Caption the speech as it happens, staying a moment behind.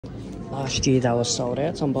Last year they were sold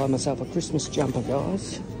out, so I'm buying myself a Christmas jumper,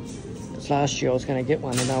 guys. Because last year I was going to get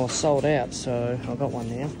one and they were sold out, so I got one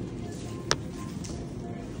now.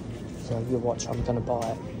 So you watch, I'm going to buy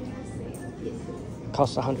it. It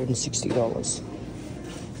costs $160.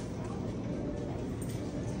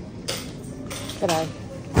 G'day.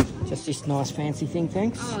 Just this nice fancy thing,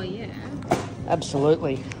 thanks. Oh, yeah.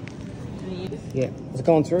 Absolutely. Yeah. Is it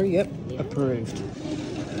going through? Yep. Yeah. Approved.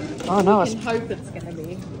 Oh, nice. We can hope it's going to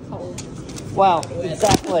be cold. Well,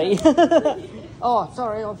 exactly. Oh,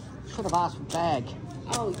 sorry. I should have asked for bag.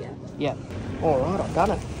 Oh, yeah. Yeah. All right, I've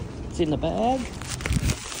done it. It's in the bag.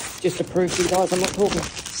 Just to prove to you guys I'm not talking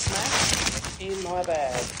smack in my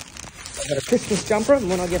bag. I've got a Christmas jumper, and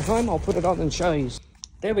when I get home, I'll put it on and show you.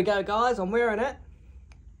 There we go, guys. I'm wearing it.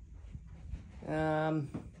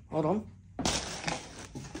 Hold on.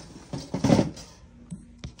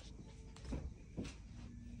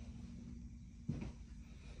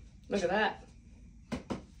 Look at that.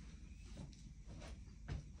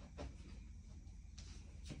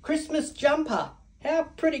 Christmas jumper. How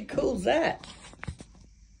pretty cool is that?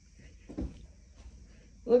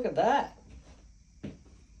 Look at that.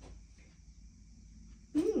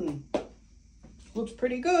 Looks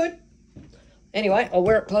pretty good. Anyway, I'll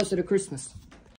wear it closer to Christmas.